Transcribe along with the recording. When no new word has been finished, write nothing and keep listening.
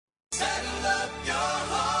Saddle up your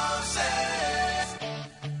horses.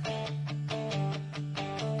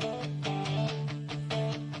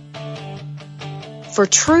 For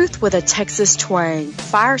truth with a Texas twang,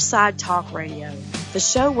 Fireside Talk Radio, the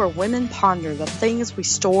show where women ponder the things we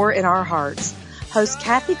store in our hearts. Host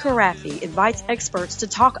Kathy Carafi invites experts to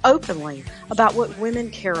talk openly about what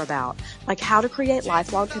women care about, like how to create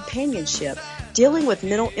lifelong companionship, dealing with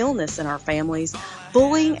mental illness in our families,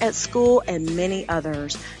 bullying at school, and many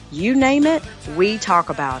others. You name it, we talk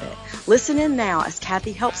about it. Listen in now as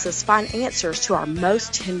Kathy helps us find answers to our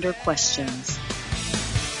most tender questions.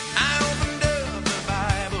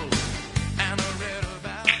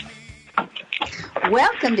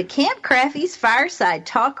 Welcome to Camp Craffy's Fireside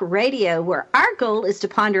Talk Radio, where our goal is to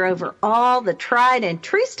ponder over all the tried and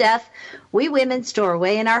true stuff we women store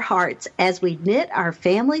away in our hearts as we knit our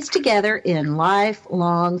families together in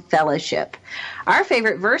lifelong fellowship. Our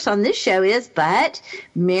favorite verse on this show is, "But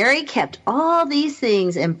Mary kept all these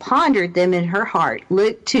things and pondered them in her heart,"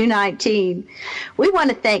 Luke 2:19. We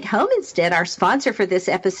want to thank Home Instead, our sponsor for this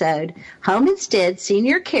episode. Home Instead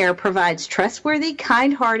Senior Care provides trustworthy,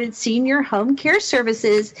 kind-hearted senior home care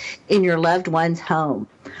services in your loved one's home.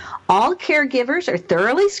 All caregivers are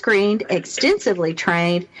thoroughly screened, extensively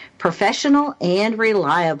trained, professional, and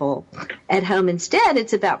reliable. At Home Instead,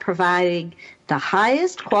 it's about providing the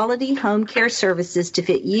highest quality home care services to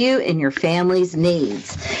fit you and your family's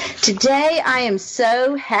needs. Today, I am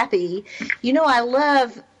so happy. You know, I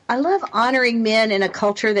love honoring men in a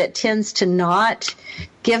culture that tends to not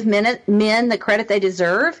give men the credit they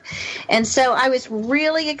deserve. And so I was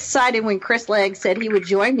really excited when Chris Legg said he would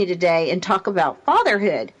join me today and talk about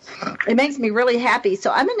fatherhood. It makes me really happy.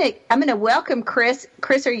 So I'm gonna welcome Chris.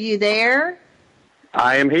 Chris, are you there?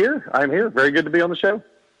 I am here. Very good to be on the show.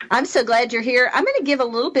 I'm so glad you're here. I'm going to give a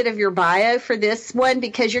little bit of your bio for this one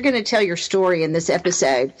because you're going to tell your story in this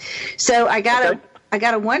episode. So I got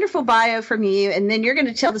a wonderful bio from you, and then you're going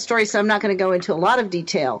to tell the story, so I'm not going to go into a lot of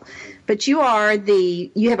detail. But you're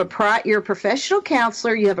a professional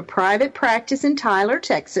counselor. You have a private practice in Tyler,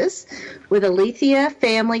 Texas, with Alethea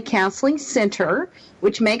Family Counseling Center,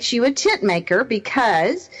 which makes you a tent maker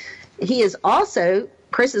because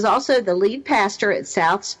Chris is also the lead pastor at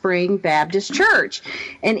South Spring Baptist Church.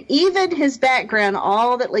 And even his background,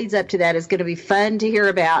 all that leads up to that, is going to be fun to hear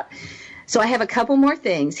about. So I have a couple more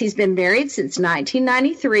things. He's been married since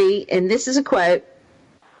 1993, and this is a quote,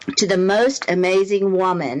 "to the most amazing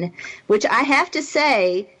woman," which I have to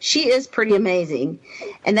say, she is pretty amazing.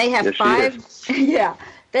 And they have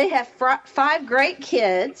they have five great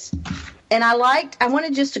kids. And I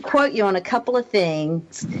wanted just to quote you on a couple of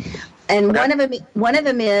things. And one of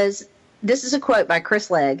them is, this is a quote by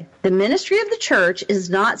Chris Legg: "The ministry of the church is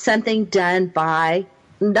not something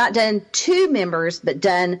not done to members, but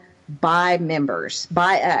done by members,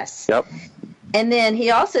 by us." Yep. And then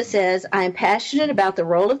he also says, "I am passionate about the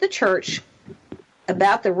role the church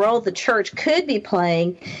could be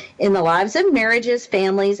playing in the lives of marriages,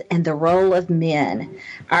 families, and the role of men.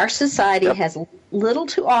 Our society has little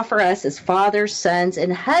to offer us as fathers, sons,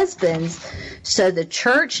 and husbands, so the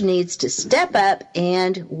church needs to step up,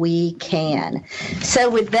 and we can." So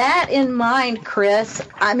with that in mind, Chris,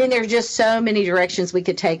 I mean, there's just so many directions we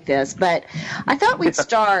could take this, but I thought we'd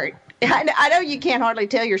start. I know you can't hardly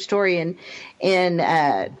tell your story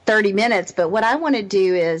in 30 minutes, but what I want to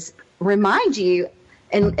do is remind you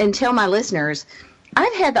and tell my listeners,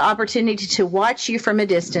 I've had the opportunity to watch you from a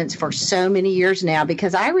distance for so many years now,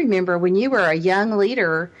 because I remember when you were a young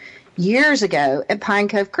leader years ago at Pine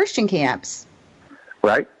Cove Christian Camps.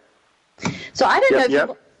 Right. So I don't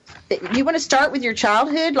know if you want to start with your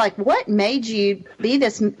childhood. Like, what made you be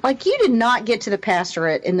this? Like, you did not get to the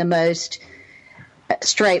pastorate in the most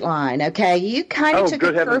straight line, okay? You kind of took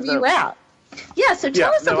a curve you out. Yeah, so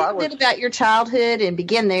tell us a little bit about your childhood and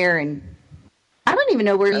begin there. And I don't even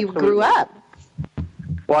know where you grew up.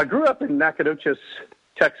 Well, I grew up in Nacogdoches,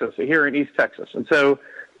 Texas, here in East Texas. And so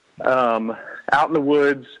out in the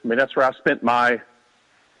woods, I mean, that's where I spent my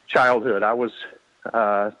childhood. I was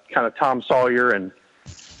kind of Tom Sawyer, and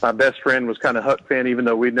my best friend was kind of Huck Finn, even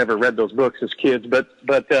though we'd never read those books as kids. But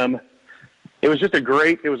it was just a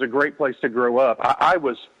great place to grow up. I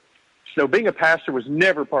was, being a pastor was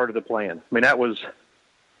never part of the plan. I mean, that was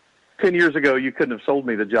 10 years ago. You couldn't have sold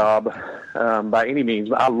me the job by any means.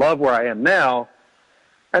 But I love where I am now.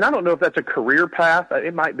 And I don't know if that's a career path.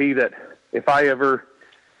 It might be that if I ever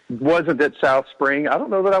wasn't at South Spring, I don't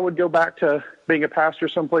know that I would go back to being a pastor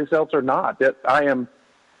someplace else or not. That I am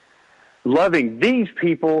loving these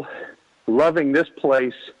people, loving this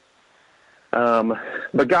place.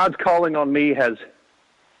 But God's calling on me has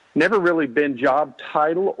never really been job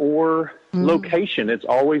title or location. It's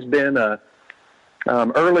always been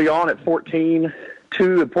early on at 14.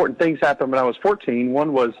 Two important things happened when I was 14.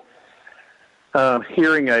 One was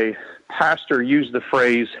hearing a pastor use the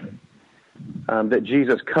phrase that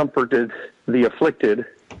Jesus comforted the afflicted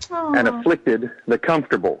and afflicted the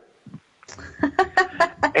comfortable.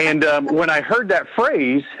 And when I heard that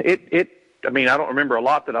phrase, I mean, I don't remember a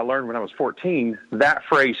lot that I learned when I was 14. That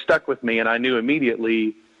phrase stuck with me, and I knew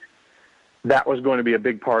immediately that was going to be a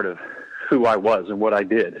big part of who I was and what I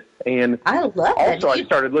did. And I love it. Also, I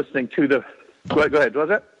started listening to the... Go ahead. What was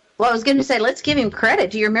that? Well, I was going to say, let's give him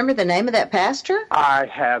credit. Do you remember the name of that pastor? I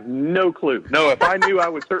have no clue. No, if I knew, I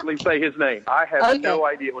would certainly say his name. I have no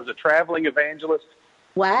idea. It was a traveling evangelist.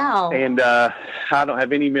 Wow. And I don't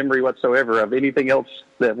have any memory whatsoever of anything else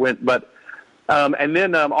that went. But and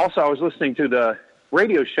then also I was listening to the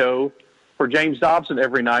radio show for James Dobson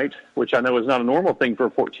every night, which I know is not a normal thing for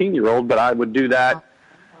a 14-year-old, but I would do that.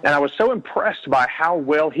 And I was so impressed by how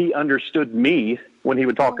well he understood me when he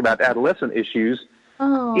would talk about adolescent issues,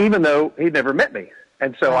 even though he'd never met me.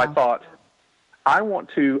 And so I thought, I want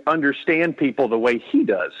to understand people the way he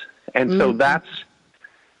does. And so that's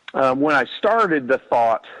when I started the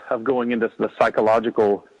thought of going into the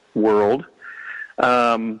psychological world.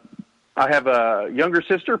 I have a younger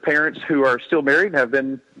sister, parents who are still married, have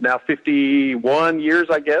been now 51 years,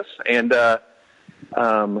 I guess. And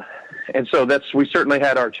so we certainly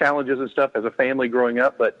had our challenges and stuff as a family growing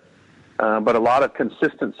up, but a lot of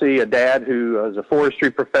consistency, a dad who was a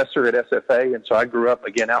forestry professor at SFA. And so I grew up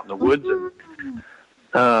again out in the woods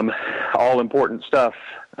and all important stuff.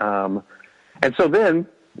 And so then,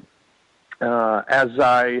 as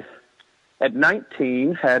I, at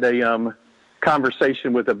 19, had a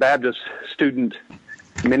conversation with a Baptist student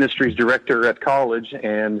ministries director at college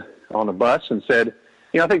and on a bus and said,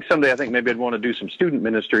 I think someday, maybe I'd want to do some student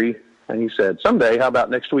ministry. And he said, someday, how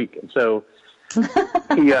about next week? And so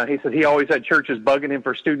he said he always had churches bugging him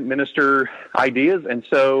for student minister ideas. And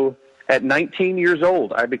so at 19 years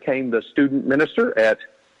old, I became the student minister at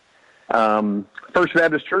First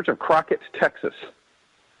Baptist Church of Crockett, Texas.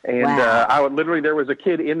 And there was a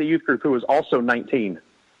kid in the youth group who was also 19.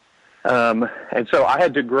 And so I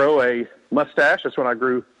had to grow a mustache. That's when I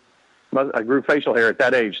grew facial hair at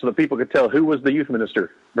that age, so that people could tell who was the youth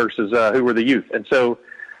minister versus who were the youth. And so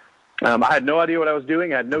I had no idea what I was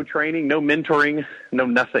doing. I had no training, no mentoring, no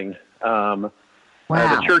nothing. The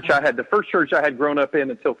first church I had grown up in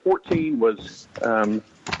until 14 was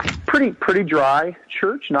pretty dry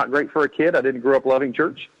church, not great for a kid. I didn't grow up loving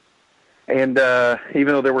church. And even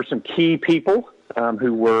though there were some key people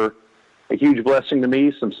who were a huge blessing to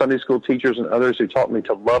me, some Sunday school teachers and others who taught me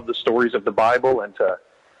to love the stories of the Bible and to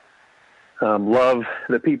love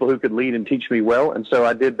the people who could lead and teach me well. And so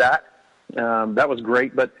I did that. That was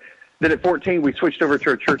great. But then at 14, we switched over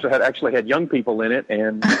to a church that actually had young people in it,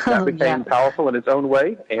 and that became powerful in its own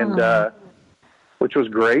way, and which was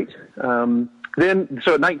great. So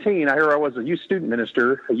at 19, I was a youth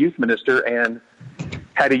minister, and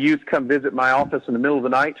had a youth come visit my office in the middle of the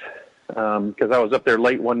night because I was up there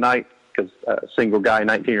late one night because a single guy,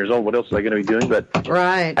 19 years old, what else was I going to be doing? But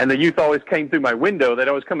right. And the youth always came through my window. They'd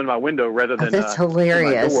always come in my window rather than that's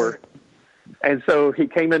hilarious. My door. And so he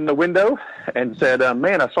came in the window and said,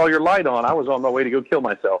 man, I saw your light on. I was on my way to go kill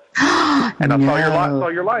myself. And I saw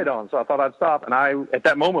your light on, so I thought I'd stop. And I, at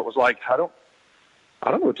that moment, was like, I don't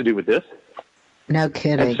know what to do with this. No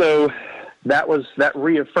kidding. And so that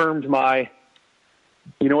reaffirmed my,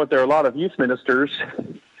 there are a lot of youth ministers,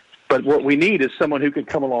 but what we need is someone who can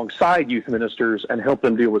come alongside youth ministers and help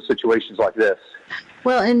them deal with situations like this.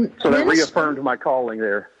 Well, and so that reaffirmed my calling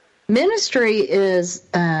there. Ministry is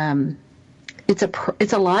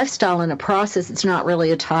it's a lifestyle and a process. It's not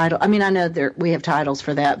really a title. I mean, I know we have titles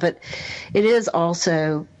for that, but it is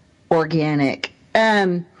also organic.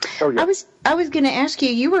 I was going to ask you.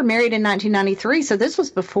 You were married in 1993, so this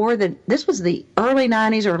was this was the early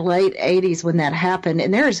 90s or late 80s when that happened,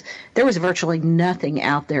 and there was virtually nothing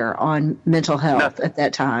out there on mental health at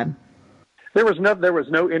that time. There was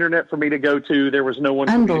no internet for me to go to. There was no one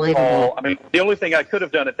for me to call. I mean, the only thing I could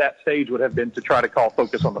have done at that stage would have been to try to call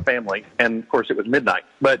Focus on the Family, and of course it was midnight.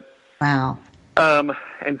 But wow.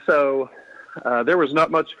 And so there was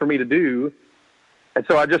not much for me to do, and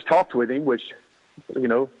so I just talked with him, which,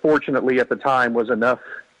 fortunately at the time was enough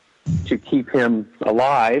to keep him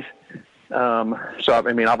alive. So I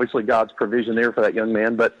mean, obviously God's provision there for that young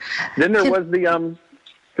man. But then there was the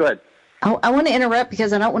go ahead. I want to interrupt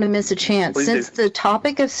because I don't want to miss a chance. Please Since do. the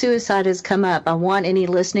topic of suicide has come up, I want any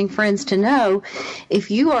listening friends to know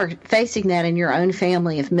if you are facing that in your own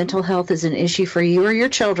family, if mental health is an issue for you or your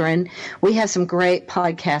children, we have some great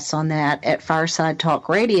podcasts on that at Fireside Talk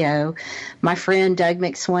Radio. My friend Doug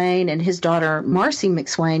McSwain and his daughter Marcy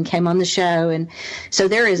McSwain came on the show, and so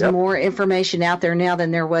there is more information out there now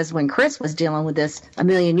than there was when Chris was dealing with this a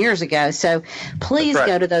million years ago. So please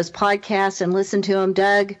go to those podcasts and listen to them.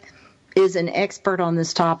 Doug is an expert on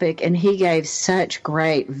this topic, and he gave such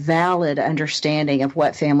great, valid understanding of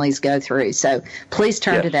what families go through. So please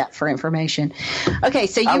turn to that for information. Okay,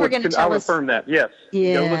 so you were going to tell us. I would affirm that, yes.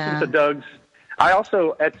 Yeah. Go listen to Doug's. I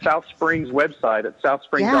also, at South Springs website, at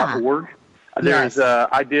southsprings.org, there's,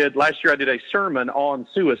 last year I did a sermon on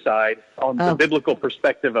suicide, on the biblical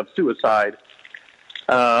perspective of suicide.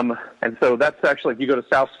 And so that's actually, if you go to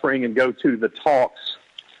South Spring and go to the talks,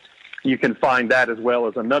 you can find that as well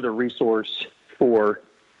as another resource for,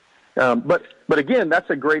 but again, that's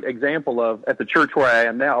a great example of, at the church where I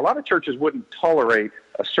am now, a lot of churches wouldn't tolerate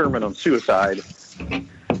a sermon on suicide.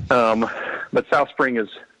 But South Spring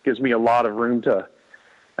gives me a lot of room to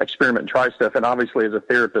experiment and try stuff. And obviously as a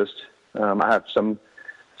therapist, I have some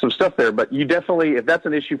stuff there, but you definitely, if that's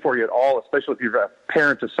an issue for you at all, especially if you're a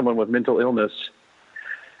parent of someone with mental illness,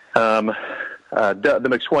 the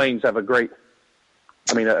McSwains have a great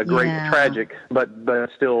tragic, but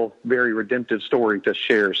still very redemptive story to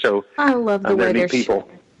share. So I love the way people.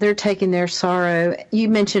 They're taking their sorrow. You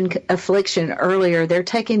mentioned affliction earlier. They're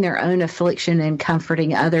taking their own affliction and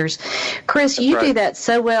comforting others. Chris, you do that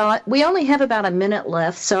so well. We only have about a minute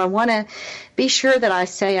left, so I want to be sure that I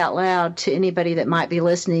say out loud to anybody that might be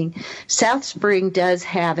listening, South Spring does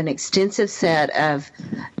have an extensive set of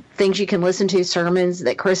things you can listen to, sermons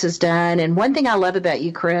that Chris has done. And one thing I love about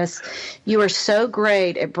you, Chris, you are so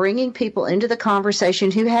great at bringing people into the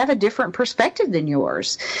conversation who have a different perspective than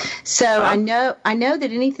yours. So I know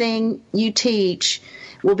that anything you teach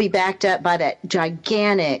will be backed up by that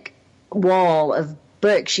gigantic wall of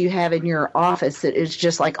books you have in your office that is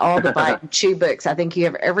just like all the bite and chew books. I think you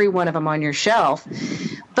have every one of them on your shelf.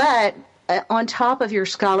 But on top of your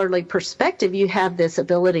scholarly perspective, you have this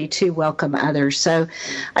ability to welcome others. So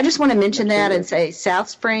I just want to mention that and say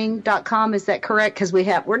southspring.com. Is that correct? Because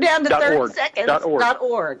we're down to 30 seconds.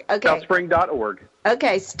 .org. Okay. Southspring.org.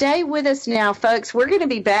 Okay, stay with us now, folks. We're going to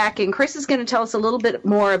be back, and Chris is going to tell us a little bit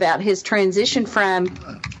more about his transition from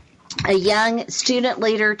a young student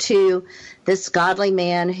leader to this godly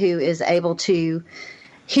man who is able to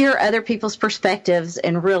hear other people's perspectives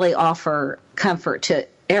and really offer comfort to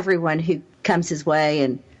everyone who comes his way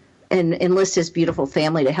and enlist his beautiful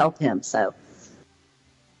family to help him. So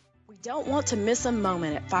we don't want to miss a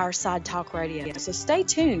moment at Fireside Talk Radio, so stay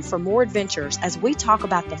tuned for more adventures as we talk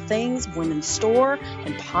about the things women store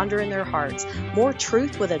and ponder in their hearts. More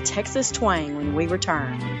truth with a Texas twang when we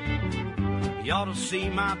return. You ought to see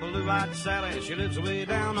my blue-eyed Sally. She lives way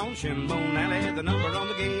down on Shinbone Alley. The number on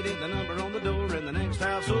the gate ain't the number on the door, and the next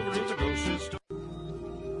house over is a grocery store.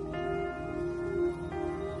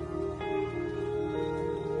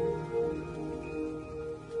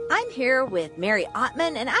 I'm here with Mary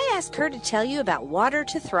Ottman, and I asked her to tell you about Water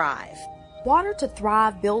to Thrive. Water to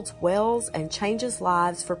Thrive builds wells and changes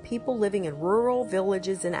lives for people living in rural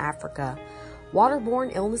villages in Africa.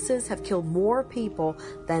 Waterborne illnesses have killed more people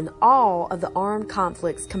than all of the armed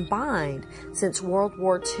conflicts combined since World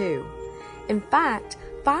War II. In fact,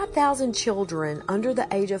 5,000 children under the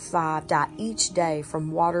age of 5 die each day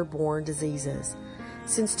from waterborne diseases.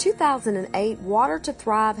 Since 2008, Water to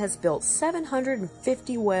Thrive has built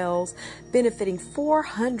 750 wells benefiting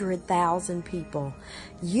 400,000 people.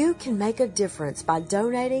 You can make a difference by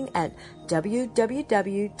donating at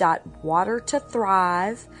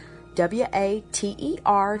www.watertothrive,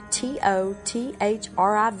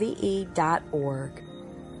 WATERTOTHRIVE.org.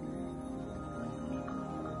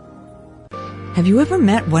 Have you ever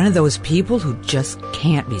met one of those people who just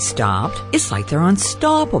can't be stopped? It's like they're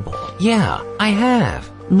unstoppable. Yeah, I have.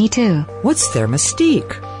 Me too. What's their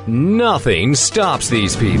mystique? Nothing stops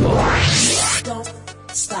these people. Don't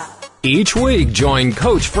stop. Each week, join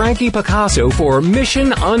Coach Frankie Picasso for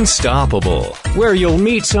Mission Unstoppable, where you'll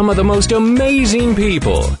meet some of the most amazing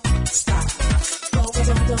people. Stop. Don't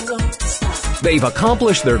stop. They've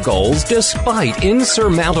accomplished their goals despite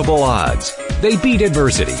insurmountable odds. They beat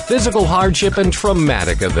adversity, physical hardship, and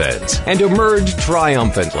traumatic events, and emerged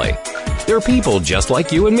triumphantly. They're people just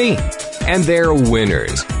like you and me, and they're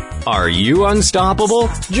winners. Are you unstoppable?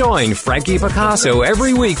 Join Frankie Picasso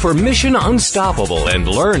every week for Mission Unstoppable and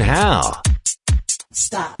learn how.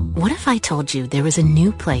 Stop. What if I told you there was a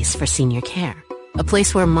new place for senior care? A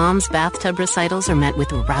place where Mom's bathtub recitals are met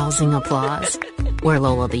with rousing applause. Where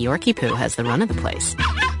Lola the Yorkie Poo has the run of the place.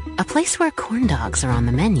 A place where corn dogs are on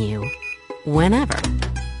the menu. Whenever.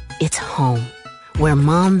 It's home. Where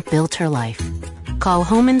Mom built her life. Call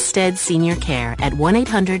Home Instead Senior Care at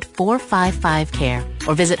 1-800-455-CARE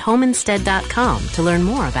or visit homeinstead.com to learn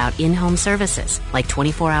more about in-home services like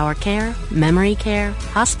 24-hour care, memory care,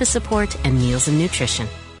 hospice support, and meals and nutrition.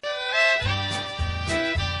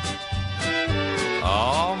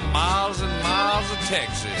 Oh, miles and miles of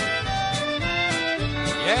Texas.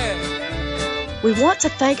 Yeah. We want to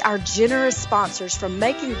thank our generous sponsors for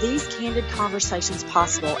making these candid conversations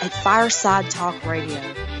possible at Fireside Talk Radio,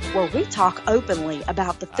 where we talk openly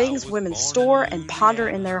about the things women store and ponder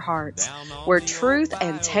in their hearts, where truth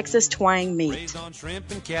and Texas twang meet. On shrimp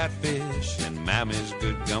and catfish and Mammy's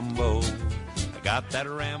good gumbo. I got that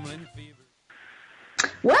rambling fever.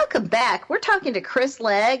 Welcome back. We're talking to Chris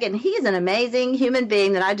Legg, and he's an amazing human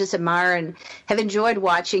being that I just admire and have enjoyed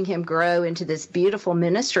watching him grow into this beautiful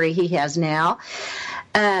ministry he has now.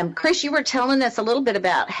 Chris, you were telling us a little bit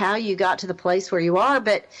about how you got to the place where you are,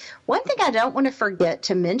 but one thing I don't want to forget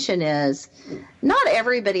to mention is not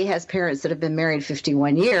everybody has parents that have been married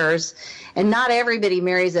 51 years, and not everybody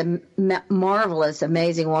marries a marvelous,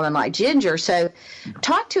 amazing woman like Ginger. So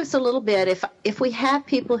talk to us a little bit. If we have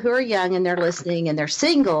people who are young and they're listening and they're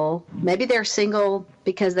single, maybe they're single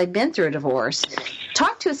because they've been through a divorce,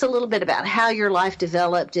 talk to us a little bit about how your life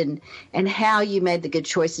developed and how you made the good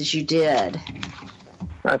choices you did.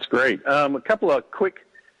 That's great. A couple of quick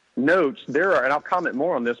notes. There are, and I'll comment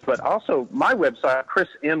more on this, but also my website,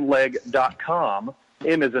 chrismlegg.com,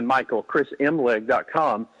 M as in Michael,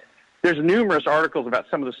 chrismlegg.com. There's numerous articles about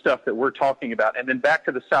some of the stuff that we're talking about. And then back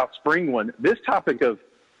to the South Spring one, this topic of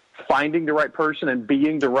finding the right person and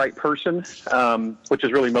being the right person, which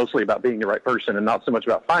is really mostly about being the right person and not so much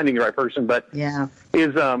about finding the right person, but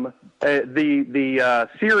is the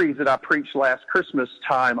series that I preached last Christmas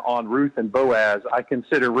time on Ruth and Boaz. I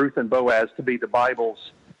consider Ruth and Boaz to be the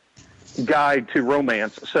Bible's guide to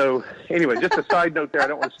romance. So anyway, just a side note there. I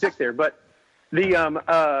don't want to stick there, but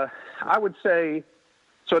I would say,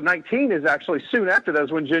 so 19 is actually soon after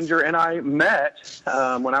those when Ginger and I met,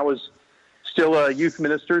 when I was still a youth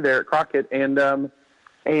minister there at Crockett, and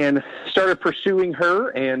started pursuing her,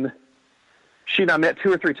 and she and I met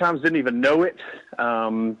 2 or 3 times, didn't even know it,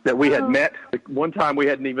 that we had met. One time we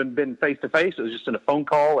hadn't even been face-to-face. It was just in a phone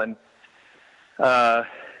call. And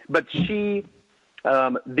but she,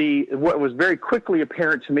 what was very quickly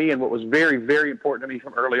apparent to me and what was very, very important to me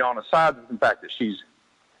from early on, aside from the fact that she's,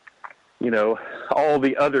 all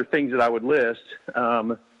the other things that I would list,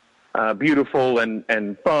 beautiful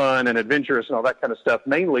and fun and adventurous and all that kind of stuff.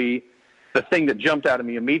 Mainly, the thing that jumped out at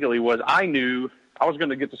me immediately was I knew I was going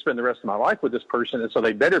to get to spend the rest of my life with this person, and so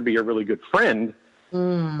they better be a really good friend,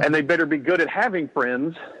 and they better be good at having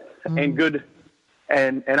friends, and good,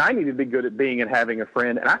 and I need to be good at being and having a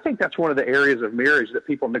friend. And I think that's one of the areas of marriage that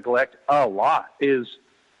people neglect a lot is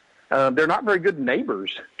they're not very good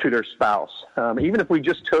neighbors to their spouse. Even if we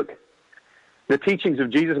just took the teachings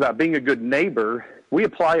of Jesus about being a good neighbor, we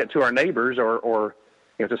apply it to our neighbors or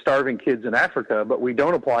to starving kids in Africa, but we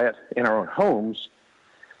don't apply it in our own homes.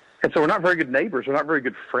 And so we're not very good neighbors. We're not very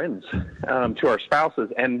good friends to our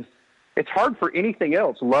spouses. And it's hard for anything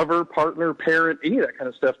else, lover, partner, parent, any of that kind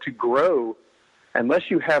of stuff, to grow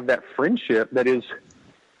unless you have that friendship that is,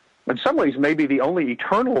 in some ways, maybe the only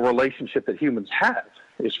eternal relationship that humans have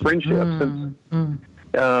is friendship.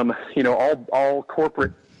 All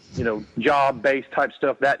corporate, job-based type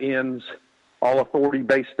stuff, that ends. All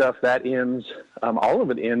authority-based stuff, that ends. All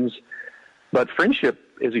of it ends. But friendship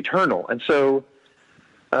is eternal. And so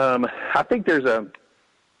I think there's a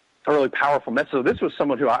really powerful message. So this was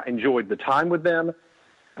someone who I enjoyed the time with them.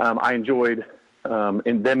 I enjoyed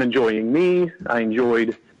in them enjoying me. I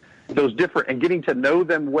enjoyed those different, and getting to know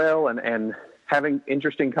them well and having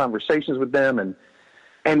interesting conversations with them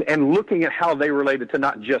and looking at how they related to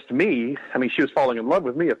not just me. I mean, she was falling in love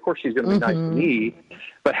with me. Of course she's going to be nice to me,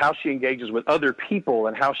 but how she engages with other people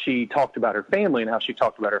and how she talked about her family and how she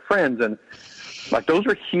talked about her friends. And like, those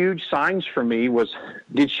are huge signs for me. Was,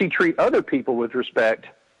 did she treat other people with respect?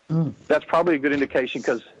 That's probably a good indication,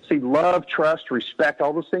 because see, love, trust, respect,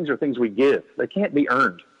 all those things are things we give. They can't be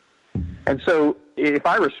earned. And so if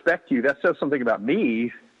I respect you, that says something about me.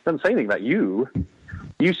 It doesn't say anything about you.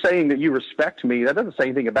 You saying that you respect me, that doesn't say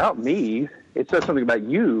anything about me. It says something about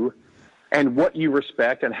you and what you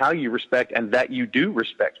respect and how you respect, and that you do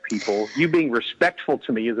respect people. You being respectful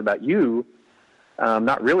to me is about you,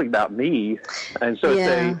 not really about me. And so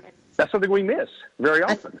that's something we miss very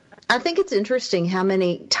often. I think it's interesting how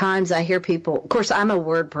many times I hear people, of course, I'm a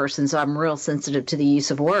word person, so I'm real sensitive to the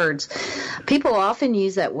use of words. People often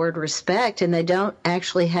use that word respect, and they don't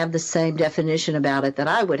actually have the same definition about it that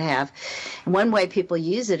I would have. One way people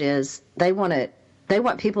use it is they want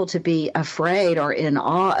people to be afraid or in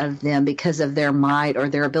awe of them because of their might or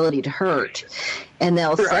their ability to hurt. And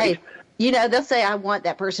they'll say, they'll say, I want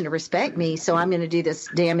that person to respect me, so I'm going to do this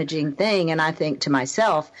damaging thing. And I think to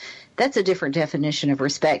myself, that's a different definition of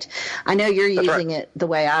respect. I know you're using it the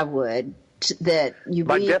way I would. By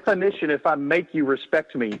definition, if I make you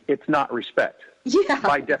respect me, it's not respect. Yeah,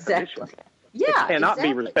 by definition. Exactly. Yeah, it cannot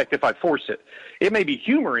be respect if I force it. It may be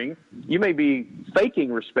humoring. You may be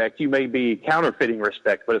faking respect. You may be counterfeiting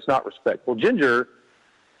respect, but it's not respect. Well, Ginger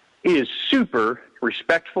is super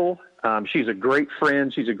respectful. She's a great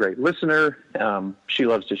friend. She's a great listener. She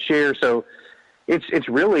loves to share. So it's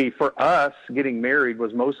really, for us, getting married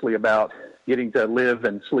was mostly about getting to live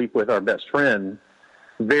and sleep with our best friend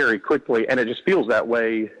very quickly, and it just feels that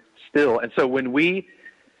way still. And so when we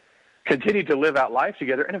continue to live out life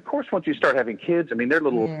together, and of course once you start having kids, I mean, they're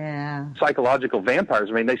little psychological vampires.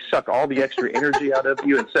 I mean, they suck all the extra energy out of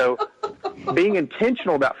you. And so being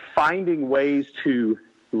intentional about finding ways to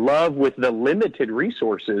love with the limited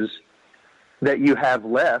resources that you have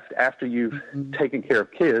left after you've taken care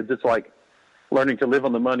of kids, it's like learning to live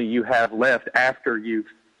on the money you have left after you've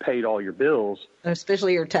paid all your bills.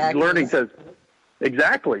 Especially your taxes.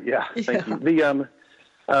 Exactly, yeah. Thank you.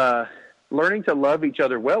 Learning to love each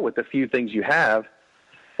other well with the few things you have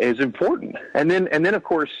is important. And then of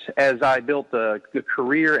course, as I built the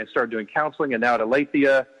career and started doing counseling, and now at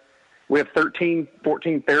Aletheia, we have 13,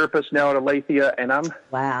 14 therapists now at Aletheia, and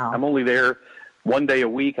I'm only there one day a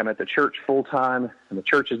week. I'm at the church full time, and the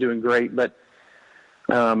church is doing great. But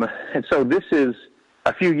and so this is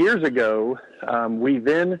a few years ago. We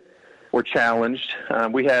then were challenged.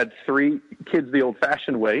 We had 3 kids the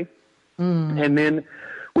old-fashioned way, and then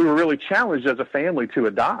we were really challenged as a family to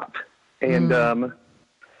adopt. And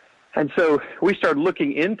so we started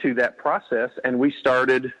looking into that process, and we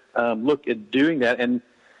started look at doing that. And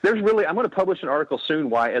I'm going to publish an article soon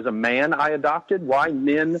why, as a man, I adopted. Why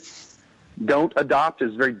men don't adopt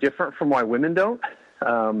is very different from why women don't.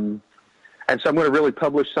 And so I'm going to really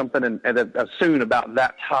publish something soon about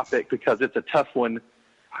that topic, because it's a tough one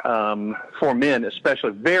for men,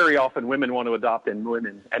 especially. Very often women want to adopt and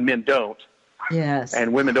men don't. Yes.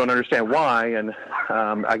 And women don't understand why. And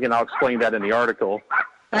again, I'll explain that in the article.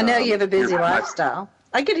 I know you have a busy lifestyle.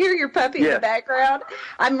 I could hear your puppy in the background.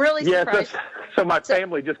 I'm really surprised. So my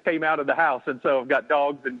family just came out of the house, and so I've got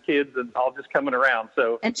dogs and kids and all just coming around.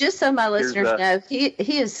 So, and just so my listeners know, he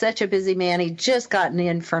is such a busy man. He just gotten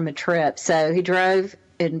in from a trip, so he drove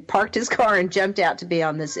and parked his car and jumped out to be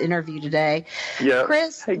on this interview today. Yeah.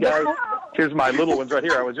 Chris, hey guys, here's my little ones right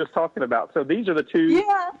here. I was just talking about. So these are the 2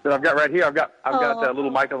 that I've got right here. I've got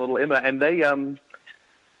little Michael, little Emma, and they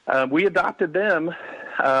we adopted them.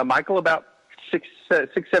 Michael about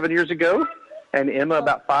 6-7 years ago, and Emma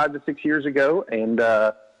about 5 to 6 years ago. And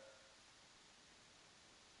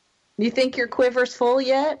you think your quiver's full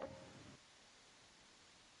yet?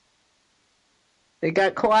 It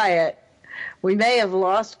got quiet. We may have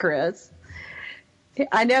lost Chris.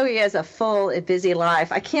 I know he has a full and busy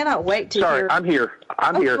life. I cannot wait to hear. Sorry, I'm here.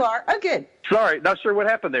 I'm here. You are? Oh, good. Sorry, not sure what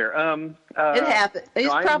happened there. It happened. It's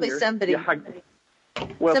probably somebody.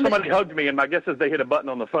 Yeah, somebody hugged me, and my guess is they hit a button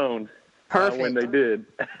on the phone. Perfect. When they did.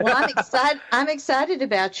 Well, I'm excited. I'm excited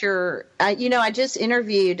about your. I just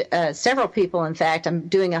interviewed several people. In fact, I'm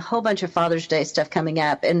doing a whole bunch of Father's Day stuff coming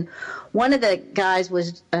up, and one of the guys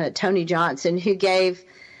was Tony Johnson, who gave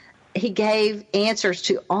answers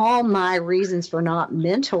to all my reasons for not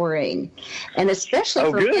mentoring, and especially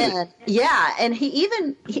for men. Yeah, and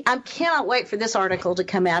I cannot wait for this article to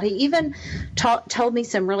come out. He even told me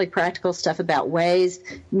some really practical stuff about ways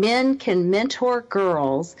men can mentor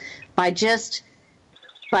girls by just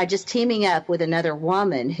teaming up with another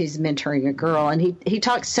woman who's mentoring a girl. And he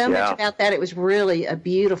talked so much about that. It was really a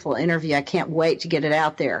beautiful interview. I can't wait to get it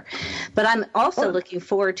out there. But I'm also looking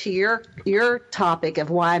forward to your topic of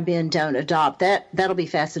why men don't adopt. That'll be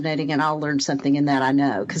fascinating, and I'll learn something in that, I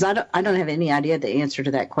know, because I don't have any idea the answer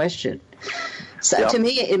to that question. So to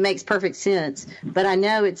me, it makes perfect sense. But I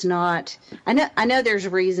know it's not. I know there's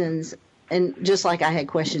reasons. And just like I had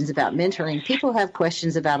questions about mentoring, people have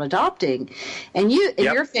questions about adopting. And you and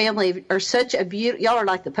your family are such a y'all are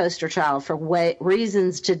like the poster child for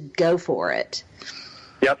reasons to go for it.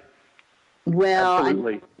 Yep. Well,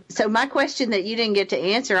 absolutely. So my question that you didn't get to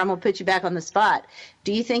answer, I'm going to put you back on the spot.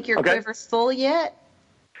 Do you think your quiver's full yet?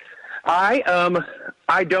 I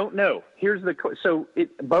I don't know.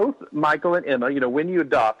 Both Michael and Emma, when you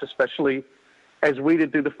adopt, especially as we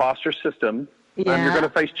did through the foster system, you're going to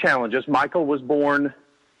face challenges. Michael was born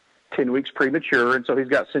 10 weeks premature, and so he's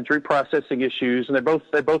got sensory processing issues, and they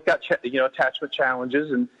both got attachment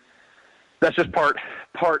challenges, and that's just part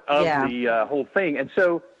of the whole thing. And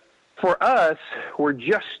so for us, we're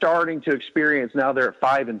just starting to experience, now they're at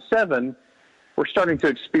 5 and 7, we're starting to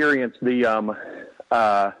experience the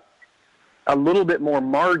a little bit more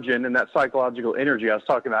margin in that psychological energy I was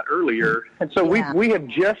talking about earlier. And so we have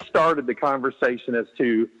just started the conversation as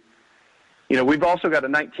to, we've also got a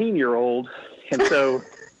 19-year-old, and so,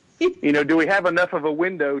 do we have enough of a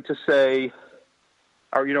window to say,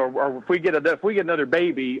 or if we get another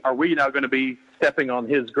baby, are we now going to be stepping on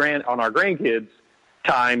our grandkids'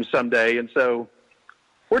 time someday? And so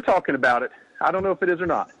we're talking about it. I don't know if it is or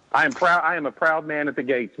not. I am a proud man at the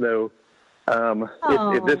gates, though.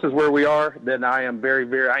 If this is where we are, then I am very,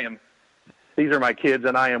 very, these are my kids,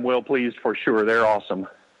 and I am well pleased for sure. They're awesome.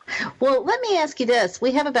 Well, let me ask you this.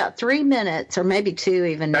 We have about 3 minutes, or maybe 2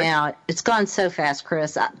 even now. It's gone so fast,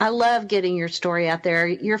 Chris. I love getting your story out there.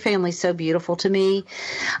 Your family's so beautiful to me.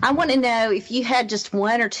 I want to know if you had just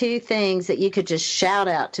 1 or 2 things that you could just shout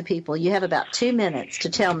out to people. You have about 2 minutes to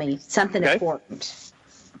tell me something important.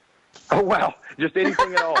 Oh, wow. Just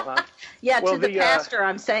anything at all, huh? Yeah, well, to the pastor,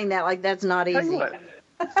 I'm saying that like that's not easy.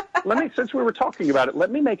 Since we were talking about it,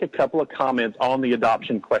 let me make a couple of comments on the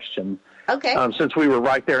adoption question. Okay. Since we were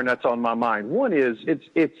right there and that's on my mind. One is,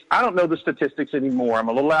 I don't know the statistics anymore. I'm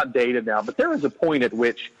a little outdated now, but there is a point at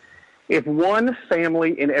which if one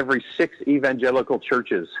family in every 6 evangelical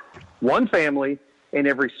churches, one family in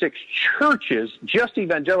every 6 churches, just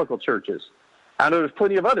evangelical churches, I know there's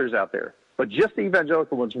plenty of others out there, but just the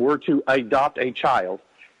evangelical ones were to adopt a child,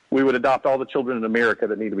 we would adopt all the children in America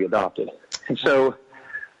that need to be adopted. And so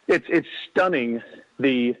it's stunning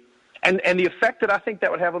and the effect that I think that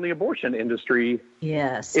would have on the abortion industry.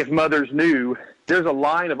 Yes. If mothers knew there's a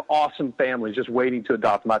line of awesome families just waiting to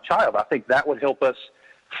adopt my child, I think that would help us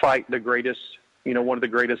fight the greatest, one of the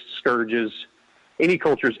greatest scourges any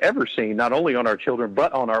culture's ever seen, not only on our children,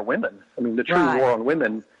 but on our women. I mean, the true war on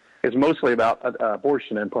women is mostly about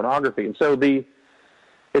abortion and pornography. And so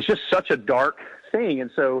it's just such a dark thing.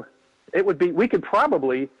 And so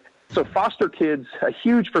so foster kids, a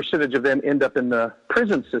huge percentage of them end up in the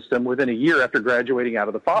prison system within a year after graduating out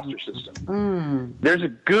of the foster system. There's a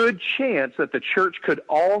good chance that the church could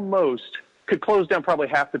close down probably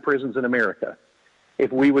half the prisons in America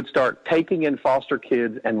if we would start taking in foster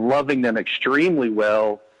kids and loving them extremely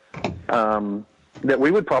well, that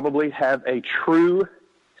we would probably have a true,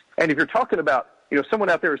 and if you're talking about, someone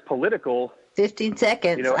out there is political. 15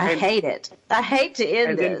 seconds. I hate it. I hate to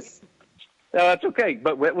end this. No, that's okay,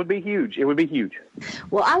 but it would be huge. It would be huge.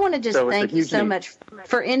 Well, I want to just thank you so much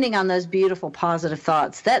for ending on those beautiful, positive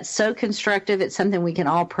thoughts. That's so constructive. It's something we can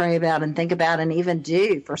all pray about and think about and even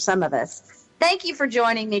do for some of us. Thank you for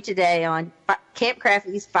joining me today on Camp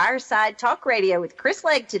Crafty's Fireside Talk Radio with Chris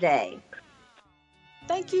Legg today.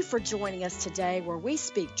 Thank you for joining us today, where we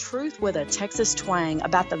speak truth with a Texas twang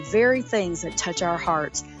about the very things that touch our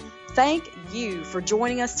hearts. Thank you for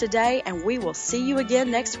joining us today, and we will see you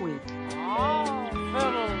again next week. Oh,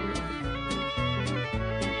 fellows,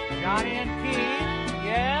 Johnny and